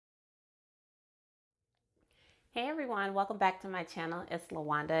Hey everyone, welcome back to my channel. It's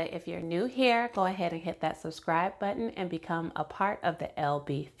Rhonda. If you're new here, go ahead and hit that subscribe button and become a part of the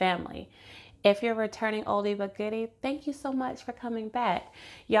LB family. If you're returning oldie but goodie, thank you so much for coming back.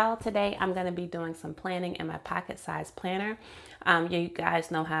 Y'all, today I'm going to be doing some planning in my pocket size planner. You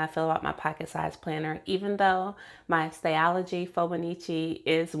guys know how I feel about my pocket size planner. Even though my Stayology Fobonichi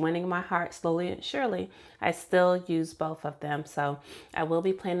is winning my heart slowly and surely, I still use both of them. So I will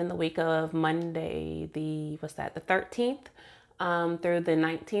be planning the week of Monday, the 13th through the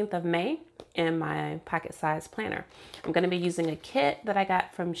 19th of May in my pocket size planner. I'm going to be using a kit that I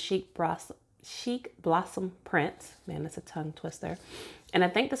got from Chic Blossom Prints. Man, that's a tongue twister. And I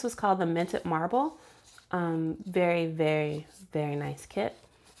think this was called the Minted Marble. Very, very, very nice kit.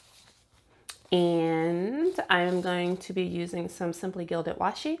 And I'm going to be using some Simply Gilded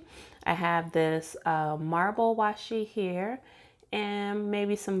washi. I have this marble washi here and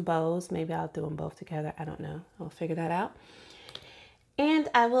maybe some bows. Maybe I'll do them both together. I don't know. I'll figure that out. And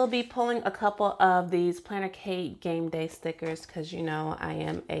I will be pulling a couple of these Planner Kate game day stickers because, you know, I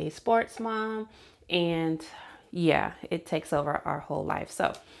am a sports mom and yeah, it takes over our whole life.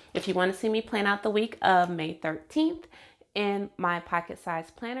 So if you want to see me plan out the week of May 13th in my pocket size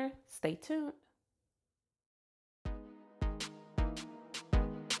planner, stay tuned.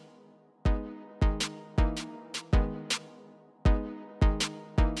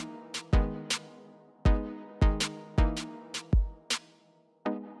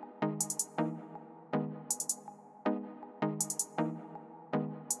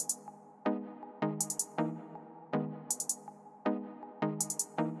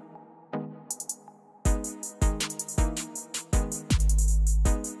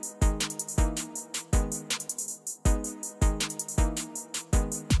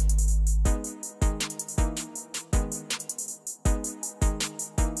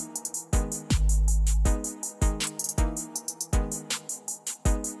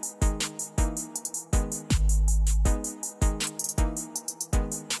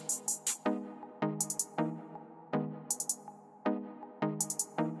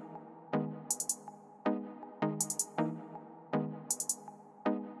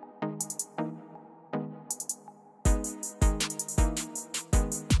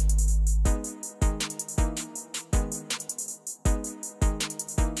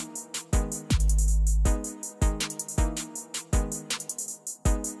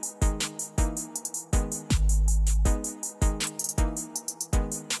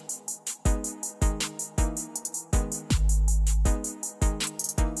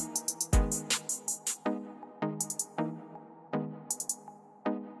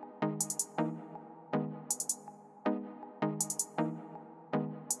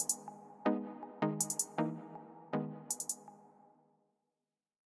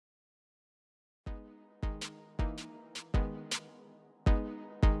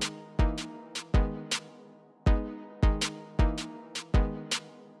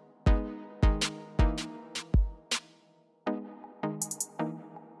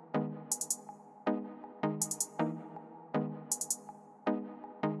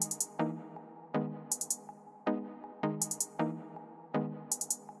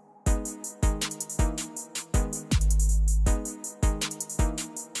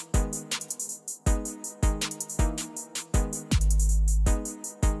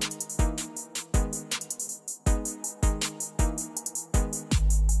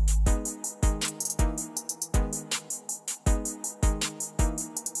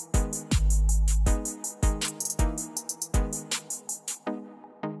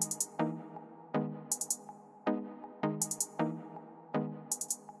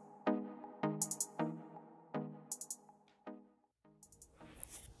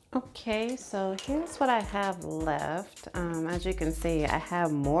 Okay, so here's what I have left. As you can see, I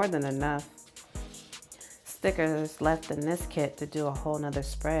have more than enough stickers left in this kit to do a whole nother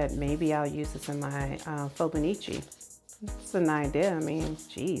spread. Maybe I'll use this in my Fobonichi. It's an idea. I mean,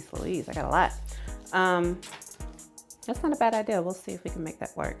 geez Louise, I got a lot. That's not a bad idea. We'll see if we can make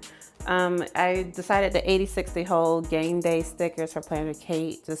that work. I decided the 80/60 whole game day stickers for Planner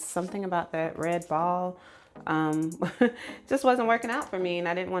Kate. Just something about that red ball just wasn't working out for me and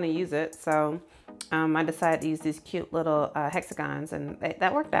I didn't want to use it. So I decided to use these cute little hexagons and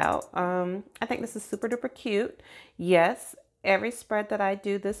that worked out. I think this is super duper cute. Yes, every spread that I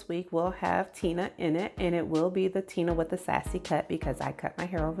do this week will have Tina in it, and it will be the Tina with the sassy cut because I cut my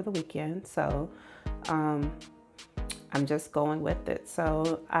hair over the weekend. So I'm just going with it.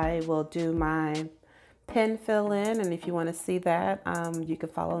 So I will do my pen fill in, and if you want to see that, you can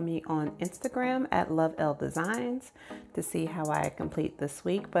follow me on Instagram at LoveLDesigns to see how I complete this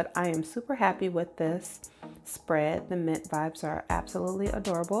week. But I am super happy with this. spread. The mint vibes are absolutely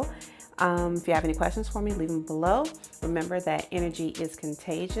adorable. If you have any questions for me, leave them below. Remember that energy is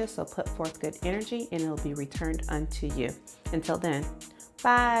contagious, so put forth good energy and it'll be returned unto you. Until then,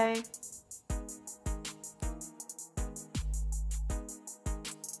 bye.